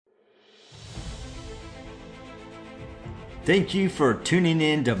Thank you for tuning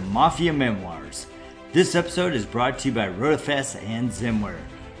in to Mafia Memoirs. This episode is brought to you by RotaFest and Zemware.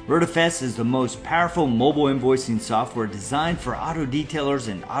 RotaFest is the most powerful mobile invoicing software designed for auto detailers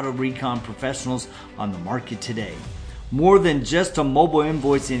and auto recon professionals on the market today. More than just a mobile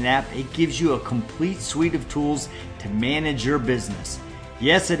invoicing app, it gives you a complete suite of tools to manage your business.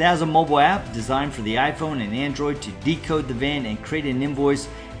 Yes, it has a mobile app designed for the iPhone and Android to decode the VIN and create an invoice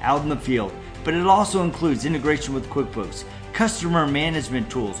out in the field. But it also includes integration with QuickBooks, customer management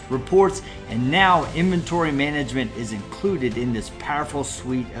tools, reports, and now inventory management is included in this powerful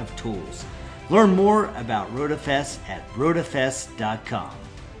suite of tools. Learn more about RotaFest at rotafest.com.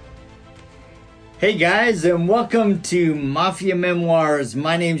 Hey guys, and welcome to Mafia Memoirs.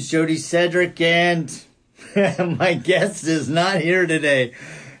 My name's Jody Cedric, and my guest is not here today.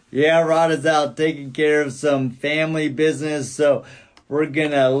 Yeah, Rod is out taking care of some family business, so we're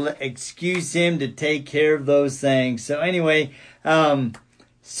going to excuse him to take care of those things. So anyway,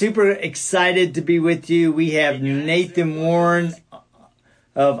 super excited to be with you. We have Nathan Warren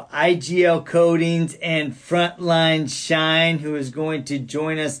of IGL Coatings and Frontline Shine, who is going to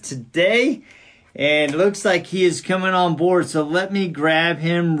join us today. And it looks like he is coming on board. So let me grab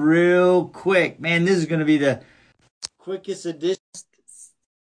him real quick. Man, this is going to be the quickest edition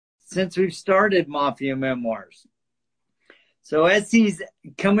since we've started Mafia Memoirs. So as he's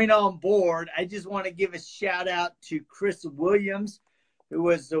coming on board, I just want to give a shout out to Chris Williams, who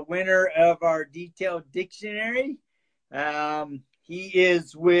was the winner of our detailed dictionary. He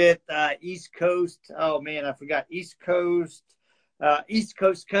is with East Coast. Oh man, I forgot East Coast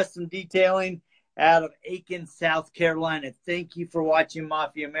Custom Detailing out of Aiken, South Carolina. Thank you for watching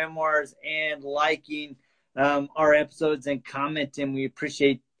Mafia Memoirs and liking our episodes and commenting. We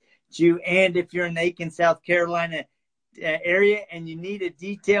appreciate you. And if you're in Aiken, South Carolina area and you need a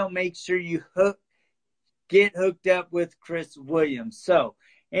detail, make sure you get hooked up with Chris Williams. So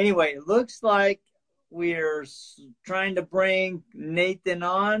anyway, it looks like we're trying to bring Nathan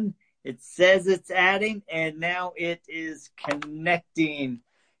on. It says it's adding, and now it is connecting.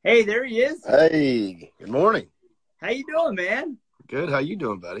 Hey, there he is. Hey, good morning. How you doing, man? Good. How you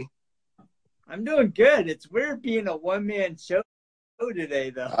doing, buddy? I'm doing good. It's weird being a one-man show today,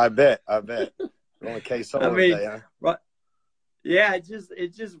 though. I bet. Only case solo day, huh? Yeah, it's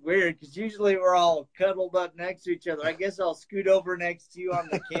just weird because usually we're all cuddled up next to each other. I guess I'll scoot over next to you on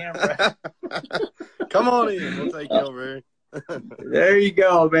the camera. Come on in. We'll take you over here. There you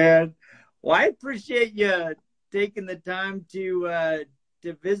go, man. Well, I appreciate you taking the time to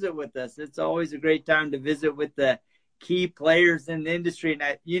visit with us. It's always a great time to visit with the key players in the industry.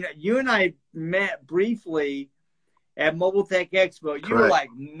 And you and I met briefly at Mobile Tech Expo. You were like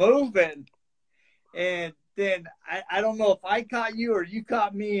moving, and then I don't know if I caught you or you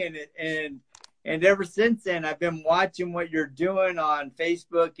caught me in it. And ever since then, I've been watching what you're doing on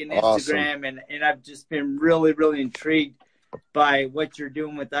Facebook and Instagram. Awesome. And I've just been really, really intrigued by what you're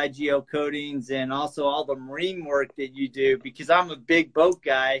doing with IGL Coatings and also all the marine work that you do, because I'm a big boat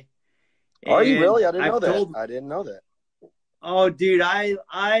guy. Are you really? I didn't know that. Oh, dude,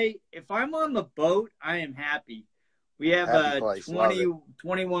 if I'm on the boat, I am happy. We have a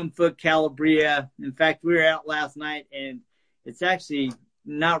 21-foot Calabria. In fact, we were out last night, and it's actually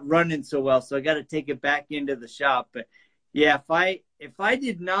not running so well, so I got to take it back into the shop. But, yeah, if I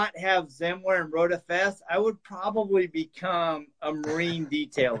did not have Zemware and RotaFest, I would probably become a marine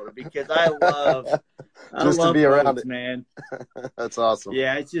detailer because I love to be around boats, it, man. That's awesome.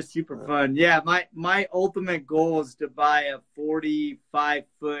 Yeah, it's just super fun. Yeah, my ultimate goal is to buy a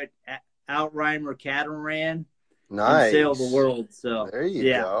 45-foot Outrimer catamaran. Nice. And sail the world. So there you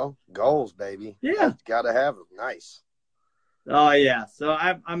go. Goals, baby. Yeah. Gotta have them. Nice. Oh yeah. So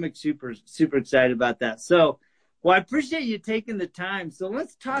I'm super, super excited about that. So I appreciate you taking the time. So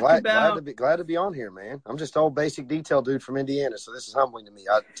let's talk about glad to be on here, man. I'm just old basic detail dude from Indiana, so this is humbling to me.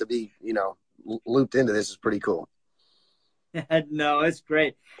 To be, looped into this is pretty cool. No, it's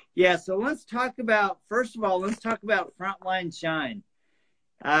great. Yeah, so let's talk about Frontline Shine.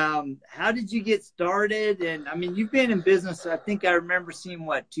 How did you get started? And I mean, you've been in business, I think I remember seeing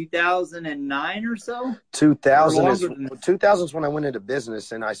 2009 or so? 2000 is when I went into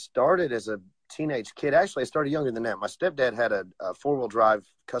business, and I started as a teenage kid. Actually, I started younger than that. My stepdad had a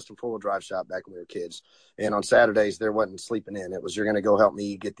custom four-wheel drive shop back when we were kids. And on Saturdays, there wasn't sleeping in. It was, you're going to go help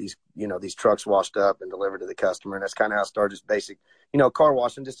me get these trucks washed up and delivered to the customer. And that's kind of how I started, just basic, car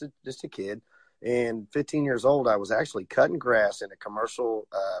washing, just a kid. And 15 years old, I was actually cutting grass in a commercial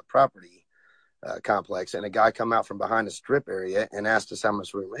property complex, and a guy come out from behind the strip area and asked us how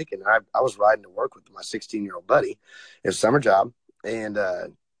much we were making. And I was riding to work with my 16-year-old buddy. It was a summer job, and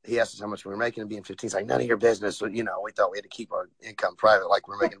he asked us how much we were making and being 15. He's like, none of your business. So, you know, we thought we had to keep our income private. Like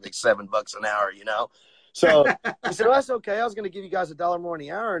we're making a big $7 an hour, you know? So he said, well, that's okay. I was going to give you guys $1 more in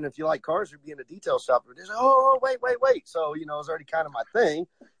the hour. And if you like cars, you'd be in a detail shop. He said, oh, wait. So, you know, it was already kind of my thing.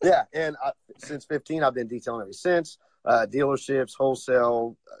 Yeah. And since 15, I've been detailing ever since. Dealerships,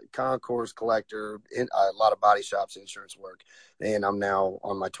 wholesale, concourse, collector, a lot of body shops, insurance work. And I'm now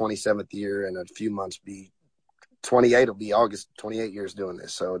on my 27th year, and a few months 28 will be August, 28 years doing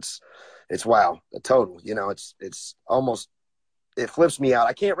this. So it's wow, a total, you know, it's almost, it flips me out.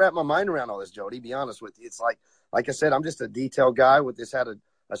 I can't wrap my mind around all this, Jody, be honest with you. It's like I said, I'm just a detail guy had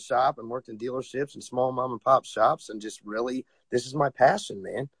a shop and worked in dealerships and small mom and pop shops, and just really, this is my passion,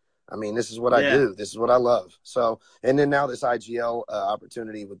 man. I mean, this is what I do. This is what I love. So, and then now this IGL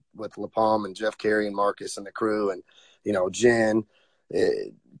opportunity with La Palm and Jeff Carey and Marcus and the crew, and, you know, Jen,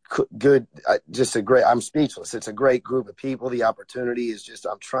 good. I'm speechless. It's a great group of people. The opportunity is just,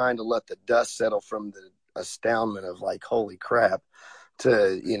 I'm trying to let the dust settle from the astoundment of like, holy crap,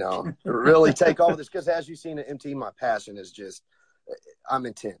 to, you know, really take over this. Because as you've seen at MT, my passion is just, I'm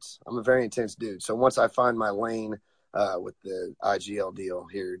intense. I'm a very intense dude. So once I find my lane with the IGL deal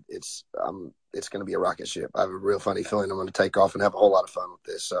here, it's going to be a rocket ship. I have a real funny feeling I'm going to take off and have a whole lot of fun with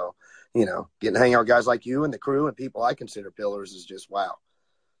this. So, you know, getting to hang out with guys like you and the crew and people I consider pillars is just wow.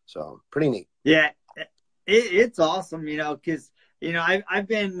 So pretty neat. Yeah, it's awesome, you know, because, you know, I've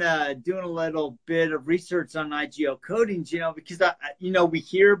been doing a little bit of research on IGL coatings, you know, because, you know, we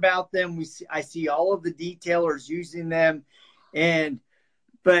hear about them. I see all of the detailers using them.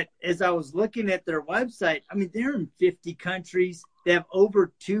 But as I was looking at their website, I mean, they're in 50 countries. They have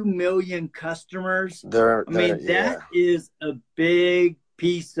over 2 million customers. That is a big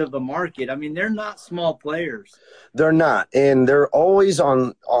piece of the market. I mean, they're not small players. They're not. And they're always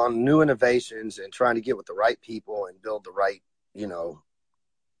on new innovations and trying to get with the right people and build the right, you know,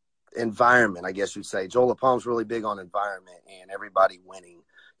 environment, I guess you'd say. Joel LaPalm's really big on environment and everybody winning.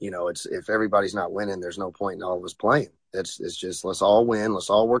 You know, if everybody's not winning, there's no point in all of us playing. It's just, let's all win. Let's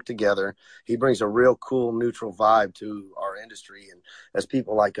all work together. He brings a real cool, neutral vibe to our industry. And as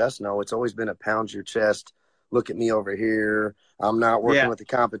people like us know, it's always been a pound your chest. Look at me over here. I'm not working with the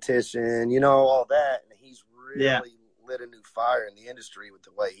competition, you know, all that. And he's really lit a new fire in the industry with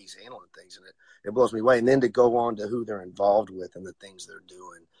the way he's handling things. And it blows me away. And then to go on to who they're involved with and the things they're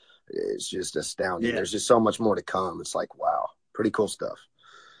doing, it's just astounding. Yeah. There's just so much more to come. It's like, wow, pretty cool stuff.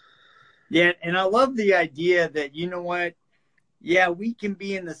 Yeah, and I love the idea that, you know what, yeah, we can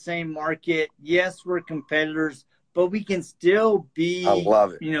be in the same market. Yes, we're competitors, but we can still be, I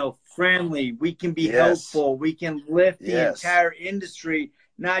love it. You know, friendly. We can be helpful. We can lift the entire industry,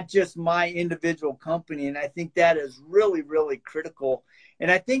 not just my individual company. And I think that is really, really critical. And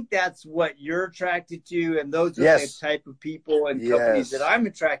I think that's what you're attracted to. And those are the type of people and companies that I'm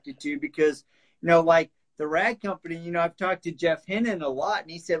attracted to because, you know, like the Rag Company, you know, I've talked to Jeff Hennon a lot, and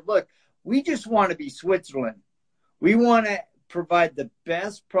he said, look, we just want to be Switzerland. We want to provide the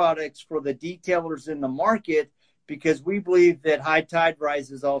best products for the detailers in the market because we believe that high tide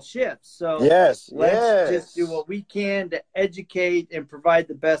rises all ships. So let's just do what we can to educate and provide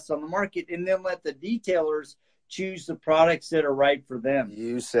the best on the market, and then let the detailers choose the products that are right for them.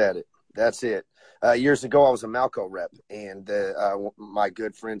 You said it. That's it. Years ago, I was a Malco rep, and my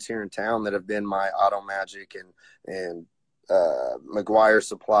good friends here in town that have been my Auto Magic and McGuire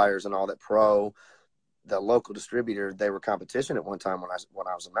suppliers and all that the local distributor, they were competition at one time when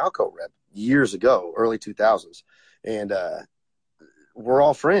I was a Malco rep years ago, early 2000s. And we're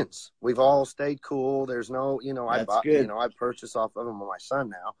all friends. We've all stayed cool. There's no, you know, I purchase off of them with my son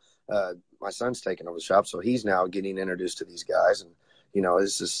now. My son's taking over the shop, so he's now getting introduced to these guys. And, you know,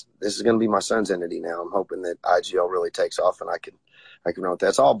 this is going to be my son's entity now. I'm hoping that IGL really takes off and I can run with that.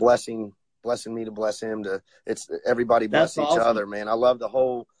 It's all blessing me to bless him. It's everybody bless each other, man. I love the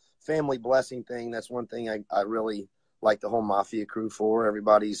whole family blessing thing. That's one thing I really like the whole Mafia crew for.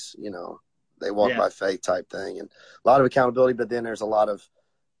 Everybody's, you know, they walk by faith type thing, and a lot of accountability, but then there's a lot of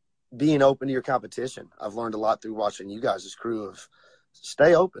being open to your competition. I've learned a lot through watching you guys' crew of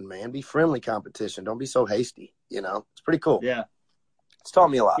stay open, man. Be friendly competition. Don't be so hasty, you know. It's pretty cool. Yeah. It's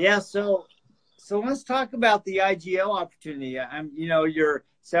taught me a lot. Yeah, so let's talk about the IGL opportunity.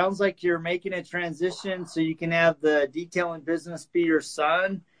 Sounds like you're making a transition so you can have the detailing business be your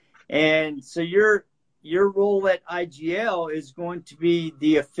son. And so your role at IGL is going to be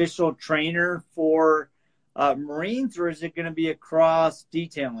the official trainer for Marines, or is it going to be across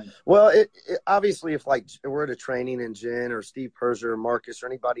detailing? Well, it obviously, if like we're at a training and Jen or Steve Perzer or Marcus or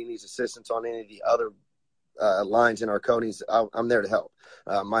anybody needs assistance on any of the other lines in our coatings, I'm there to help.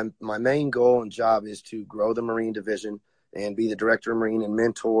 My main goal and job is to grow the Marine division, and be the director of marine and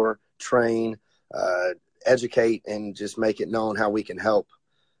mentor, train, educate, and just make it known how we can help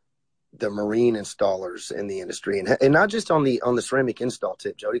the marine installers in the industry, and not just on the ceramic install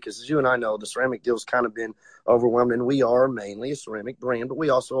tip, Jody, because as you and I know, the ceramic deal's kind of been overwhelmed, and we are mainly a ceramic brand, but we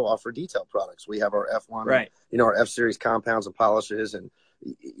also offer detail products. We have our F1, right, our F series compounds and polishes, and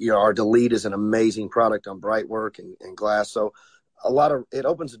our Delete is an amazing product on bright work and glass. So it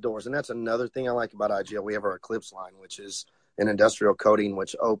opens the doors, and that's another thing I like about IGL. We have our Eclipse line, which is an industrial coating,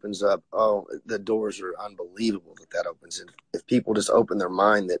 which opens up, the doors are unbelievable that opens. And if people just open their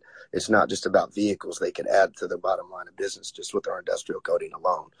mind that it's not just about vehicles, they could add to their bottom line of business just with our industrial coating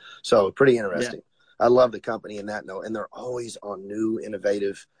alone. So pretty interesting. Yeah. I love the company in that note, and they're always on new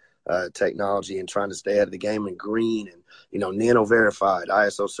innovative technology and trying to stay ahead of the game, and green and, nano verified,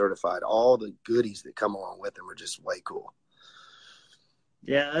 ISO certified, all the goodies that come along with them are just way cool.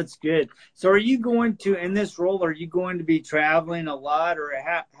 Yeah, that's good. So are you going to, in this role, are you going to be traveling a lot, or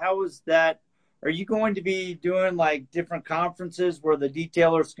how is that? Are you going to be doing like different conferences where the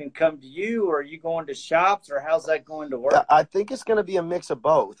detailers can come to you, or are you going to shops, or how's that going to work? I think it's going to be a mix of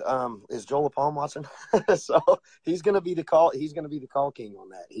both. Is Joel LaPalme watching? So he's going to be the call king on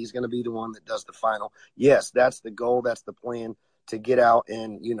that. He's going to be the one that does the final. Yes, that's the goal. That's the plan, to get out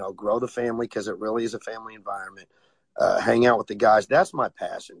and, grow the family, because it really is a family environment. Hang out with the guys. That's my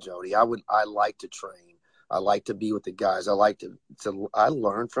passion, Jody. I like to train. I like to be with the guys. I like I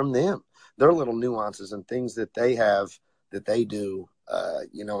learn from them. Their little nuances and things that they have, that they do,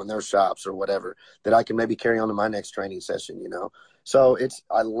 in their shops or whatever, that I can maybe carry on to my next training session, So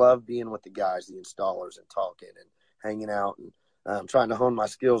I love being with the guys, the installers, and talking and hanging out, and trying to hone my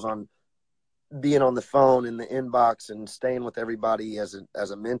skills on being on the phone in the inbox and staying with everybody as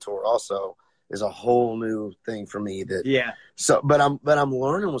a mentor also is a whole new thing for me. But I'm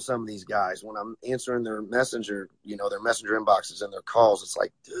learning with some of these guys when I'm answering their messenger, their messenger inboxes and their calls. It's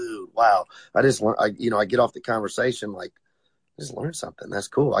like, dude, wow. I just learned, I get off the conversation, like, just learned something. That's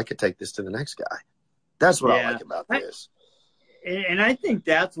cool. I could take this to the next guy. That's what I like about this. And I think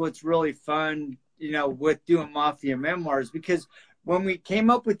that's what's really fun, with doing Mafia Memoirs, because when we came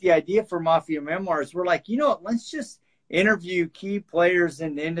up with the idea for Mafia Memoirs, we're like, let's just interview key players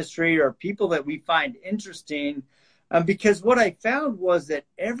in the industry or people that we find interesting. Because what I found was that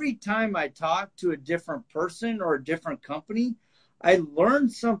every time I talked to a different person or a different company, I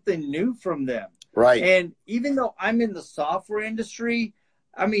learned something new from them. Right. And even though I'm in the software industry,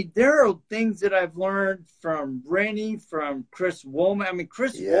 I mean, there are things that I've learned from Rennie, from Chris Woolman. I mean,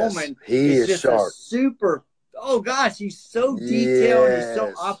 Chris Woolman is just sharp. A super, he's so detailed. He's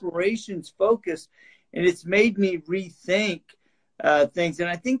so operations focused. And it's made me rethink things. And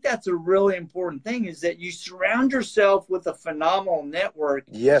I think that's a really important thing, is that you surround yourself with a phenomenal network.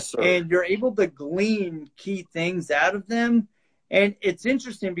 Yes, sir. And you're able to glean key things out of them. And it's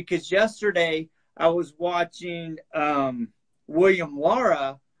interesting because yesterday I was watching William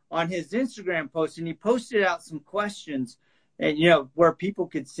Lara on his Instagram post, and he posted out some questions, and where people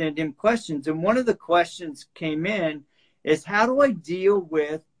could send him questions. And one of the questions came in is, how do I deal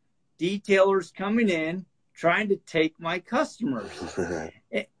with detailers coming in trying to take my customers?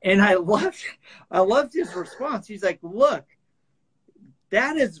 And I loved his response. He's like, look,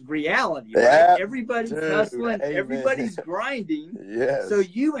 that is reality, right? Everybody's hustling, everybody's grinding. Yes. So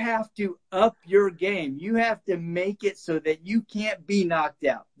you have to up your game. You have to make it so that you can't be knocked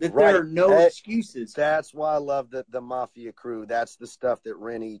out, that there are no excuses. That's why I love the Mafia crew. That's the stuff that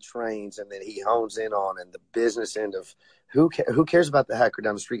Rennie trains and that he hones in on, and the business end of who cares about the hacker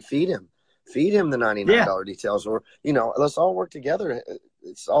down the street? Feed him the $99 details, or, let's all work together.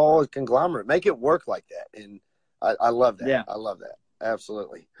 It's all a conglomerate. Make it work like that. And I love that. Yeah. I love that.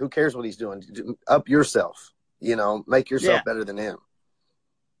 Absolutely. Who cares what he's doing? Up yourself, make yourself better than him.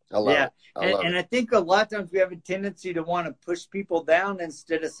 I love it. And I think a lot of times we have a tendency to want to push people down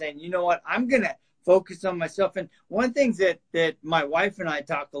instead of saying, you know what, I'm going to focus on myself. And one of the things that my wife and I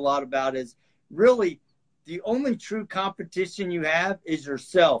talk a lot about is really the only true competition you have is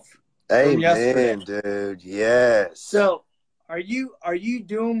yourself. Amen, dude. Yes. So are you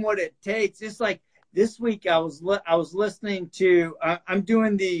doing what it takes? It's like, this week I was listening to, I'm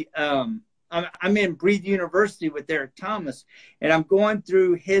doing I'm in Breathe University with Eric Thomas, and I'm going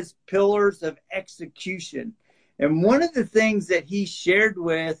through his pillars of execution. And one of the things that he shared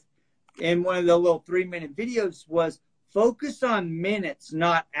with in one of the little 3-minute videos was focus on minutes,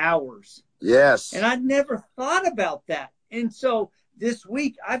 not hours. Yes. And I'd never thought about that. And so this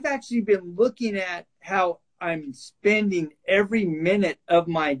week I've actually been looking at how I'm spending every minute of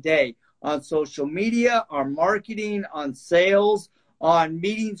my day on social media, on marketing, on sales, on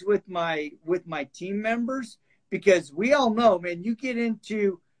meetings with my team members. because we all know, man, you get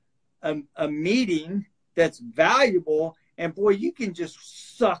into a meeting that's valuable, and boy, you can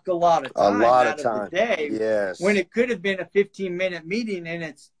just suck a lot of time out of the day. Yes. When it could have been a 15-minute meeting and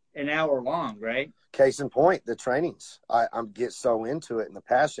it's an hour long, right? Case in point, the trainings. I get so into it and the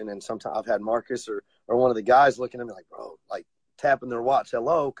passion, and sometimes I've had Marcus or one of the guys looking at me like, bro, like tapping their watch,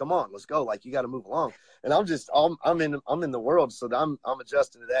 hello, come on, let's go, like you got to move along. And I'm in the world, so I'm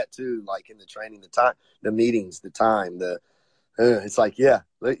adjusting to that too, like in the training, the time, the meetings, the time, it's like, yeah,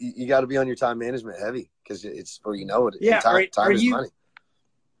 you got to be on your time management heavy, because it's, or yeah, time is money.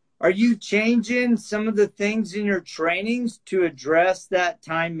 Are you changing some of the things in your trainings to address that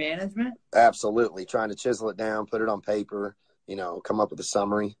time management? Absolutely. Trying to chisel it down, put it on paper, come up with a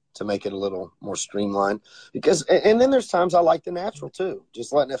summary to make it a little more streamlined. Because, and then there's times I like the natural too,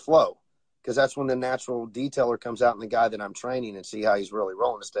 just letting it flow. Because that's when the natural detailer comes out and the guy that I'm training, and see how he's really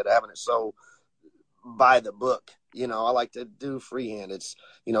rolling, instead of having it so by the book. I like to do freehand. It's,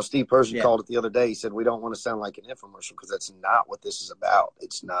 Steve Pershing called it the other day. He said, we don't want to sound like an infomercial, because that's not what this is about.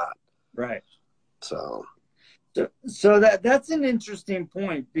 It's not. Right. So that's an interesting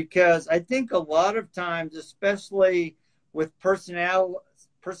point, because I think a lot of times, especially with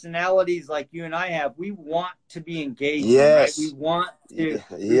personalities like you and I have, we want to be engaged. Yes. Right? We want to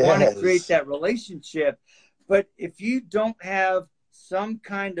create that relationship. But if you don't have some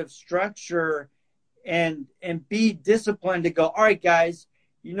kind of structure and be disciplined to go, all right, guys,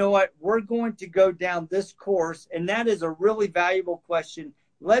 you know what? We're going to go down this course. And that is a really valuable question.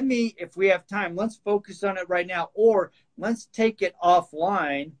 If we have time, let's focus on it right now, or let's take it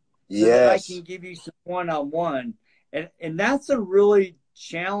offline so that I can give you some one-on-one. And that's a really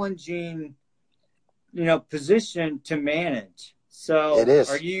challenging, position to manage. So it is.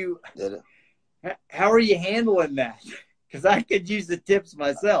 How are you handling that? Because I could use the tips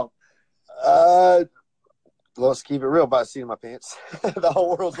myself. Let's keep it real. By the seat of my pants, the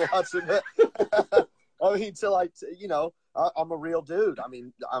whole world's watching it. I mean, I'm a real dude. I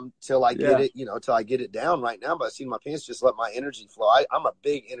mean, till I get it, till I get it down right now. By the seat of my pants, just let my energy flow. I'm a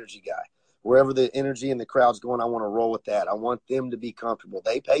big energy guy. Wherever the energy and the crowd's going, I want to roll with that. I want them to be comfortable.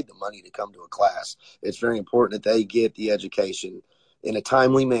 They paid the money to come to a class. It's very important that they get the education in a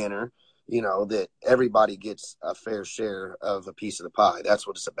timely manner. That everybody gets a fair share of a piece of the pie. That's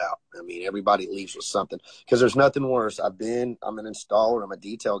what it's about. I mean, everybody leaves with something, because there's nothing worse. I'm an installer, I'm a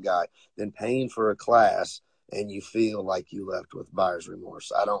detail guy, than paying for a class and you feel like you left with buyer's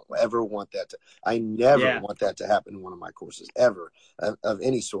remorse. I don't ever want that I never want that to happen in one of my courses, ever, of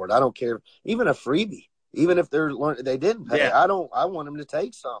any sort. I don't care, even a freebie, even if they didn't pay. I want them to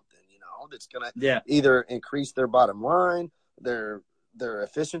take something, that's going to either increase their bottom line, their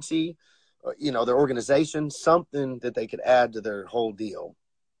efficiency, their organization, something that they could add to their whole deal.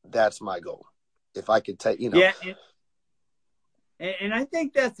 That's my goal. If I could take, Yeah. And I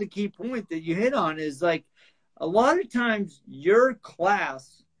think that's the key point that you hit on, is like, a lot of times your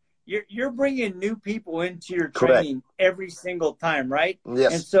class, you're bringing new people into your training every single time, right?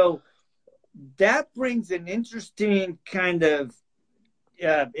 Yes. And so that brings an interesting kind of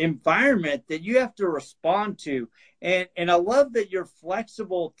environment that you have to respond to. And I love that you're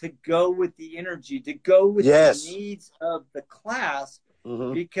flexible to go with the energy, to go with the needs of the class,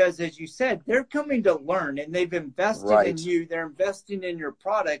 because, as you said, they're coming to learn, and they've invested in you. They're investing in your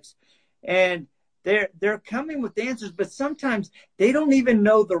products, and they're coming with answers, but sometimes they don't even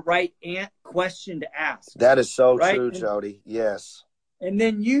know the right question to ask. That is so true, Jody. Yes. And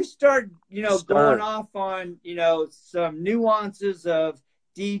then you start, going off on, some nuances of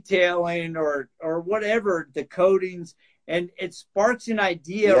detailing or whatever, the coatings, and it sparks an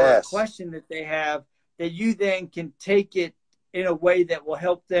idea or a question that they have, that you then can take it in a way that will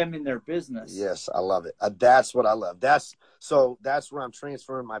help them in their business. Yes, I love it. That's what I love. That's where I'm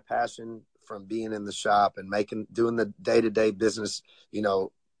transferring my passion from being in the shop and doing the day-to-day business,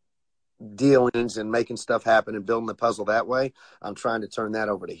 dealings and making stuff happen and building the puzzle that way. I'm trying to turn that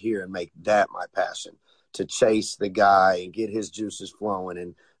over to here and make that my passion, to chase the guy and get his juices flowing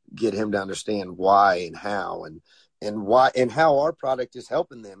and get him to understand why and how and how our product is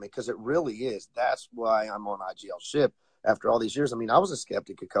helping them, because it really is. That's why I'm on IGL Ship after all these years. I mean, I was a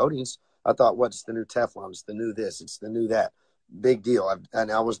skeptic of coatings. I thought, what's the new Teflon? It's the new this. It's the new that. Big deal. And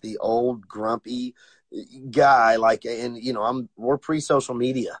I was the old grumpy guy, we're pre-social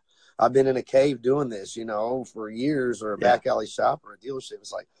media. I've been in a cave doing this, for years, or a back alley shop or a dealership.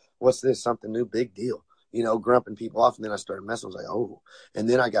 It's like, what's this? Something new, big deal, grumping people off. And then I started messing. I was like, oh, and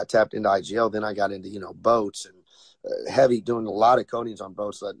then I got tapped into IGL. Then I got into, boats and heavy, doing a lot of coatings on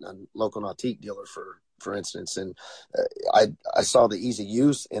boats, a local nautique dealer for for instance. And I saw the easy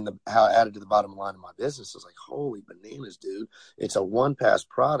use and how it added to the bottom line of my business. I was like, holy bananas, dude. It's a one-pass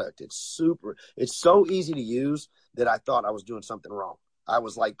product. It's so easy to use that I thought I was doing something wrong. I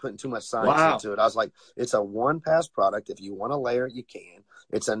was like putting too much science into it. I was like, it's a one-pass product. If you want to layer it, you can.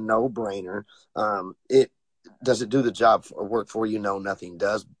 It's a no-brainer. Does it do the job or work for you? No, nothing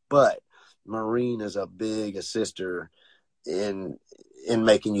does. But Marine is a big assister in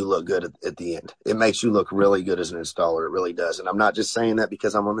making you look good at the end. It makes you look really good as an installer. It really does. And I'm not just saying that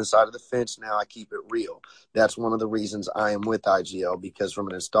because I'm on this side of the fence now. I keep it real. That's one of the reasons I am with IGL, because from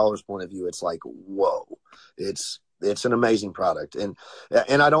an installer's point of view, it's like, whoa, it's an amazing product. And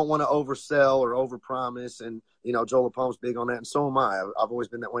I don't want to oversell or overpromise. And, you know, Joel LaPalm's big on that. And so am I. I've always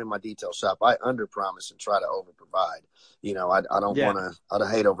been that way in my detail shop. I underpromise and try to overprovide. You know, I don't want to,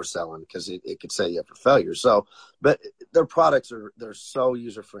 I hate overselling because it could set you up for failure. So, but their products they're so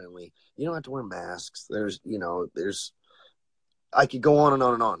user friendly. You don't have to wear masks. I could go on and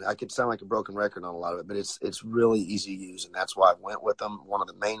on and on. I could sound like a broken record on a lot of it, but it's really easy to use, and that's why I went with them. One of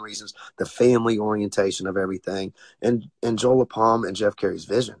the main reasons, the family orientation of everything, and Joel LaPalm and Jeff Carey's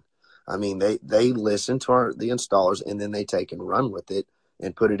vision. I mean, they listen to the installers, and then they take and run with it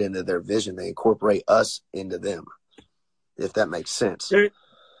and put it into their vision. They incorporate us into them, if that makes sense.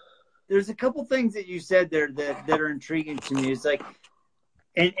 There's a couple things that you said there that are intriguing to me. It's like,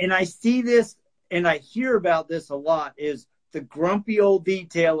 and I see this and I hear about this a lot, is the grumpy old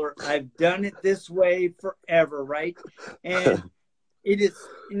detailer. I've done it this way forever, right? And it is,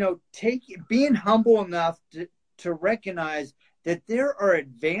 you know, being humble enough to recognize that there are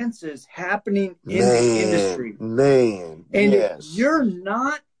advances happening in the industry. And if you're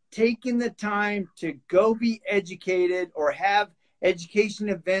not taking the time to go be educated or have education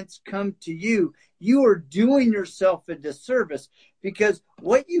events come to you, you are doing yourself a disservice, because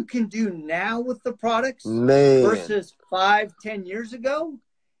what you can do now with the products versus 5-10 years ago,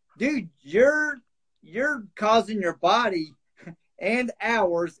 dude, you're causing your body and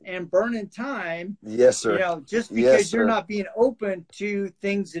hours and burning time. Yes, sir. You know, just because you're not being open to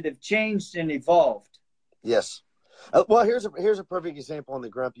things that have changed and evolved. Yes. Well, here's a perfect example on the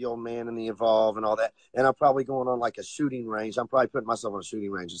grumpy old man and the evolve and all that. And I'm probably going on like a shooting range. I'm probably putting myself on a shooting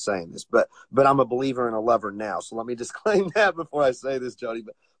range and saying this, but I'm a believer and a lover now. So let me disclaim that before I say this, Jody.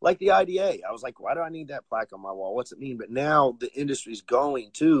 But like the IDA, I was like, why do I need that plaque on my wall? What's it mean? But now the industry's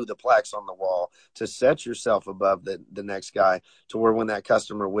going to the plaques on the wall to set yourself above the next guy, to where when that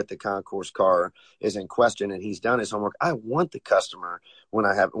customer with the concourse car is in question and he's done his homework, I want the customer when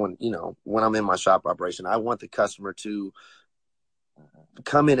I'm in my shop operation, I want the customer to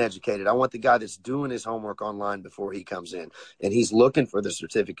come in educated. I want the guy that's doing his homework online before he comes in, and he's looking for the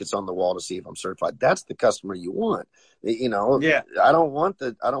certificates on the wall to see if I'm certified. That's the customer you want. You know, I don't want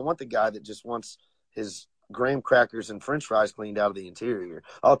the guy that just wants his graham crackers and french fries cleaned out of the interior.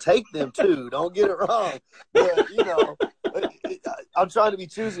 I'll take them too. Don't get it wrong. But, you know, I'm trying to be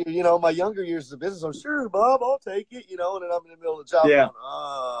choosy. You know, my younger years as a business, I'm sure, Bob, I'll take it, you know, and then I'm in the middle of the job going,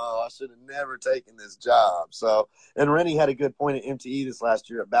 oh, I should have never taken this job. So, and Rennie had a good point at MTE this last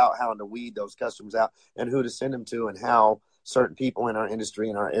year about how to weed those customers out and who to send them to, and how certain people in our industry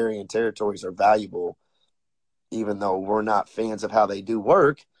and our area and territories are valuable, even though we're not fans of how they do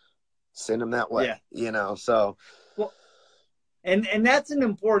work. Send them that way, you know, so. Well, and that's an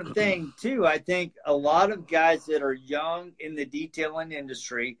important thing too. I think a lot of guys that are young in the detailing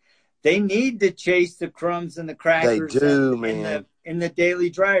industry, they need to chase the crumbs and the crackers. They do, man. In the daily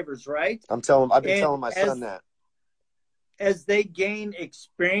drivers, right? I've been telling my son that. As they gain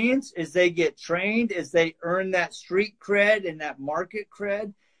experience, as they get trained, as they earn that street cred and that market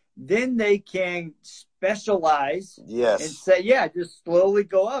cred, then they can specialize and say, just slowly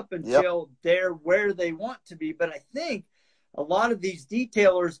go up until they're where they want to be. But I think a lot of these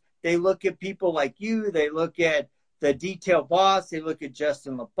detailers, they look at people like you, they look at the Detail Boss, they look at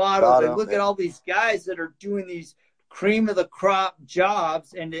Justin Lobato, they look at all these guys that are doing these cream of the crop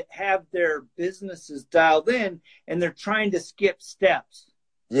jobs and have their businesses dialed in, and they're trying to skip steps.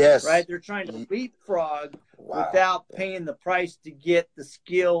 Yes. Right? They're trying to leapfrog without paying the price to get the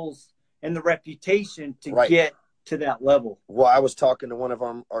skills and the reputation to get to that level. Well, I was talking to one of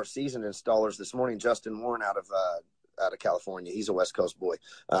our seasoned installers this morning, Justin Warren out of California. He's a West Coast boy.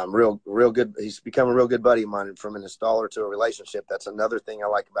 Real good. He's become a real good buddy of mine, from an installer to a relationship. That's another thing I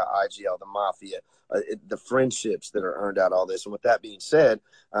like about IGL, the Mafia, the friendships that are earned out all this. And with that being said,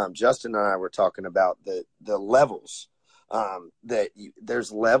 Justin and I were talking about the levels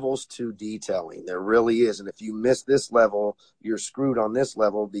there's levels to detailing. There really is. And if you miss this level, you're screwed on this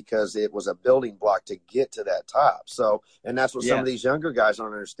level because it was a building block to get to that top. So, and that's what some of these younger guys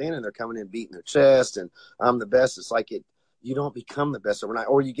aren't understanding. They're coming in beating their chest and I'm the best. It's like you don't become the best overnight.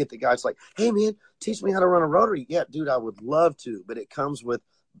 Or you get the guys like, hey man, teach me how to run a rotary. Yeah, dude, I would love to, but it comes with,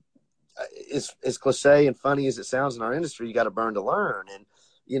 as cliche and funny as it sounds in our industry, you got to burn to learn. And,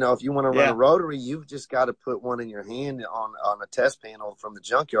 you know, if you want to run a rotary, you've just got to put one in your hand on a test panel from the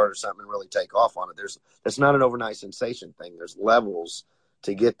junkyard or something and really take off on it. That's not an overnight sensation thing. There's levels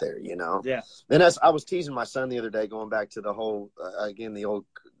to get there, you know? Yeah. And I was teasing my son the other day, going back to the whole, again, the old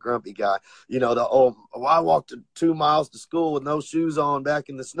grumpy guy, you know, I walked 2 miles to school with no shoes on back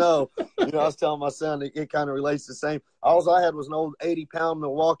in the snow. You know, I was telling my son it kind of relates the same. All I had was an old 80-pound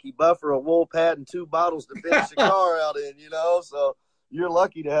Milwaukee buffer, a wool pad, and 2 bottles to finish the car out in, you know? So you're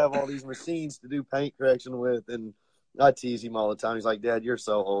lucky to have all these machines to do paint correction with. And I tease him all the time. He's like, Dad, you're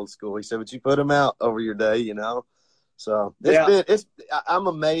so old school. He said, but you put them out over your day, you know? So I'm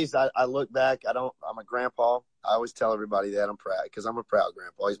amazed. I look back. I'm a grandpa. I always tell everybody that I'm proud because I'm a proud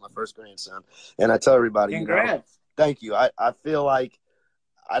grandpa. He's my first grandson. And I tell everybody, congrats. You know, thank you. I feel like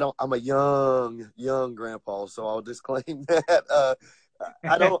I'm a young grandpa. So I'll disclaim that.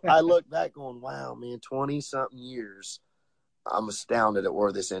 I look back going, wow, man, 20 something years. I'm astounded at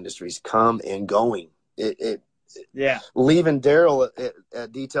where this industry's come and going. Leaving Daryl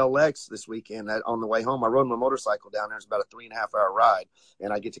at Detail Lex this weekend on the way home, I rode my motorcycle down there. It's about a 3.5 hour ride,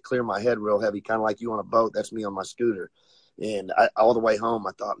 and I get to clear my head real heavy, kind of like you on a boat. That's me on my scooter. And all the way home,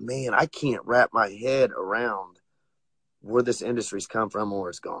 I thought, man, I can't wrap my head around where this industry's come from or where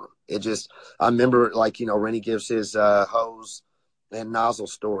it's gone. I remember, like, you know, Rennie gives his hose and nozzle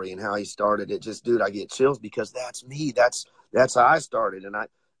story and how he started it. Dude, I get chills because that's me. That's how I started. And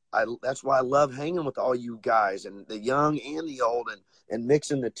that's why I love hanging with all you guys and the young and the old and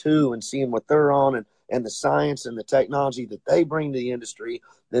mixing the two and seeing what they're on and the science and the technology that they bring to the industry.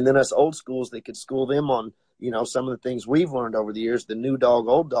 And then us old schools that could school them on, you know, some of the things we've learned over the years. The new dog,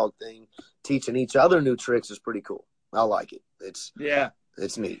 old dog thing, teaching each other new tricks is pretty cool. I like it. It's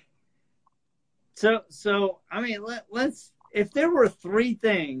neat. So I mean, let's, if there were 3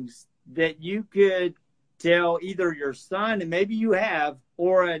 things that you could tell either your son, and maybe you have,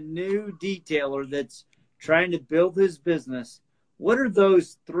 or a new detailer that's trying to build his business, what are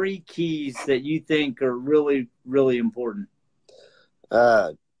those 3 keys that you think are really, really important?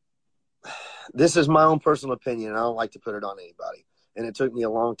 This is my own personal opinion, and I don't like to put it on anybody. And it took me a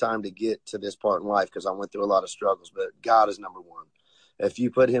long time to get to this part in life because I went through a lot of struggles, but God is number one. If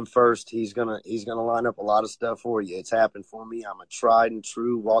you put him first, he's gonna line up a lot of stuff for you. It's happened for me. I'm a tried and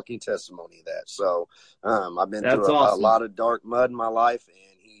true walking testimony of that. So I've been through a lot of dark mud in my life,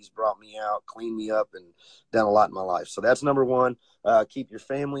 and he's brought me out, cleaned me up, and done a lot in my life. So that's number one. Keep your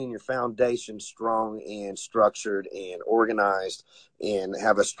family and your foundation strong and structured and organized, and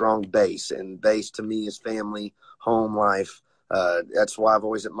have a strong base. And base to me is family, home life. That's why I've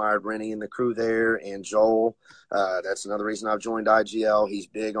always admired Rennie and the crew there, and Joel. That's another reason I've joined IGL. He's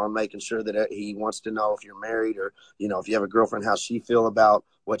big on making sure that he wants to know if you're married or, you know, if you have a girlfriend, how she feel about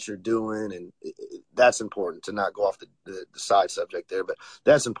what you're doing. And that's important, to not go off the side subject there, but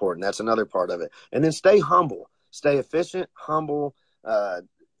that's important. That's another part of it. And then stay humble, stay efficient, humble,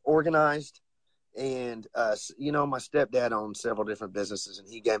 organized. And, you know, my stepdad owned several different businesses, and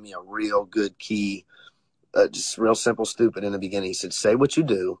he gave me a real good key. Just real simple, stupid in the beginning. He said, say what you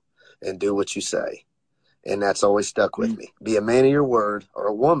do and do what you say. And that's always stuck with me. Be a man of your word, or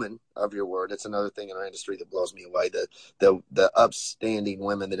a woman of your word. It's another thing in our industry that blows me away. The upstanding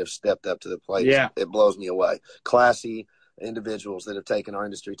women that have stepped up to the plate. Yeah. It blows me away. Classy individuals that have taken our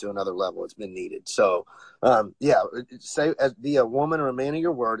industry to another level. It's been needed. So, be a woman or a man of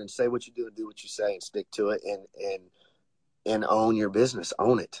your word, and say what you do and do what you say, and stick to it, and own your business.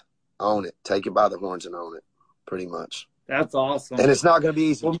 Own it. Take it by the horns and own it, pretty much. That's awesome. And it's not going to be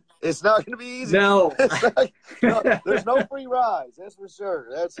easy. It's not going to be easy. No. There's no free rides. That's for sure.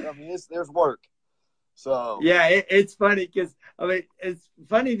 There's work. So. Yeah, it's funny because, it's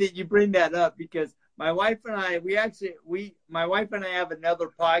funny that you bring that up, because my wife and I, my wife and I have another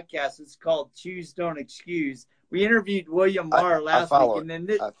podcast. It's called Choose, Don't Excuse. We interviewed William Maher last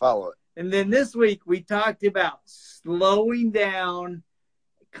week. I follow it. And then this week we talked about slowing down,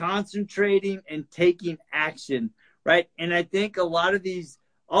 concentrating, and taking action, right? And I think a lot of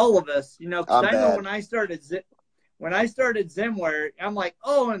all of us, you know, because I know when I started Zemware, I'm like,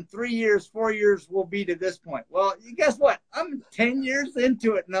 in 3 years, 4 years, we'll be to this point. Well, guess what? I'm 10 years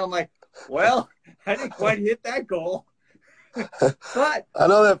into it, and I'm like, well, I didn't quite hit that goal. But I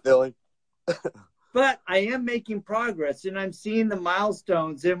know that feeling. but I am making progress, and I'm seeing the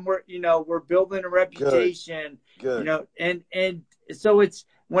milestones, and we're building a reputation. Good. And so it's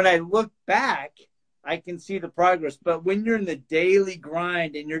when I look back, I can see the progress. But when you're in the daily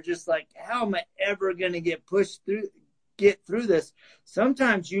grind and you're just like, how am I ever going to get through this?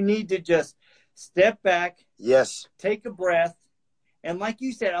 Sometimes you need to just step back. Yes. Take a breath. And like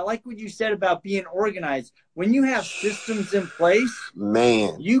you said, I like what you said about being organized. When you have systems in place,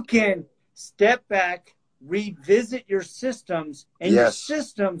 man, you can step back, revisit your systems, and your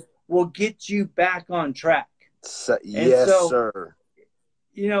systems will get you back on track. Yes, sir.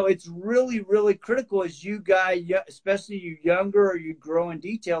 It's really, really critical as you guys, especially you younger or you growing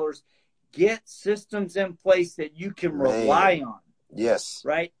detailers, get systems in place that you can rely on. Yes.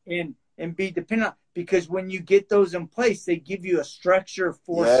 Right? And be dependent on, because when you get those in place, they give you a structure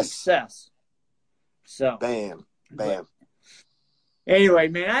for success. So bam. Anyway,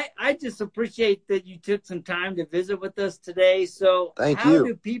 man, I just appreciate that you took some time to visit with us today. So how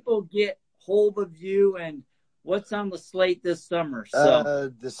do people get hold of you, and what's on the slate this summer?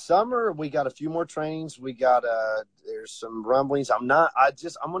 So this summer we got a few more trainings. We got there's some rumblings. I'm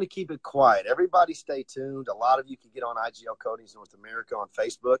going to keep it quiet. Everybody stay tuned. A lot of you can get on IGL Coatings North America on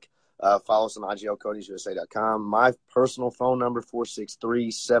Facebook. Follow us on IGLCoatingsUSA.com. My personal phone number,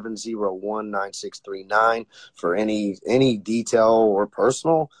 463-701-9639 for any detail or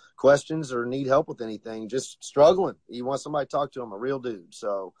personal questions or need help with anything. Just struggling. You want somebody to talk to them, a real dude.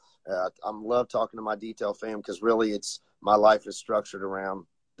 So I love talking to my detail fam, because really my life is structured around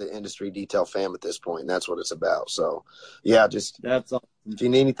the industry detail fam at this point, and that's what it's about. So, yeah, that's awesome. If you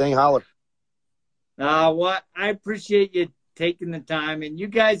need anything, holler. I appreciate you taking the time, and you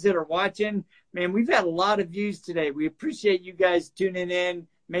guys that are watching, man, we've had a lot of views today. We appreciate you guys tuning in.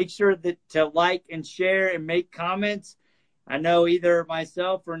 Make sure to like and share and make comments. I know either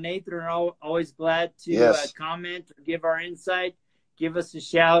myself or Nathan are always glad to comment or give our insight. Give us a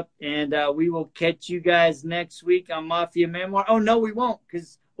shout, and we will catch you guys next week on Mafia Memoir. Oh, no, we won't,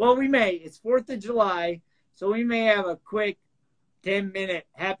 because, we may. It's 4th of July, so we may have a quick 10-minute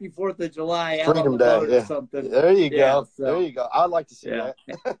Happy 4th of July Freedom Day or something. There you go. So, there you go. I'd like to see that.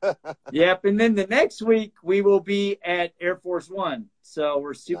 Yep. And then the next week we will be at Air Force One. So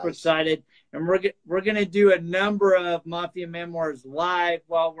we're super excited, and we're going to do a number of Mafia Memoirs live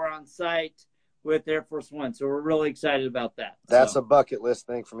while we're on site with Air Force One. So we're really excited about that. That's a bucket list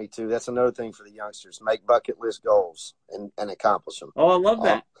thing for me too. That's another thing for the youngsters. Make bucket list goals and accomplish them. Oh, I love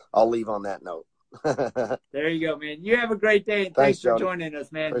that. I'll leave on that note. There you go, man. You have a great day, and thanks for joining us,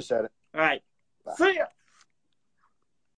 man. Appreciate it. All right. Bye. See ya.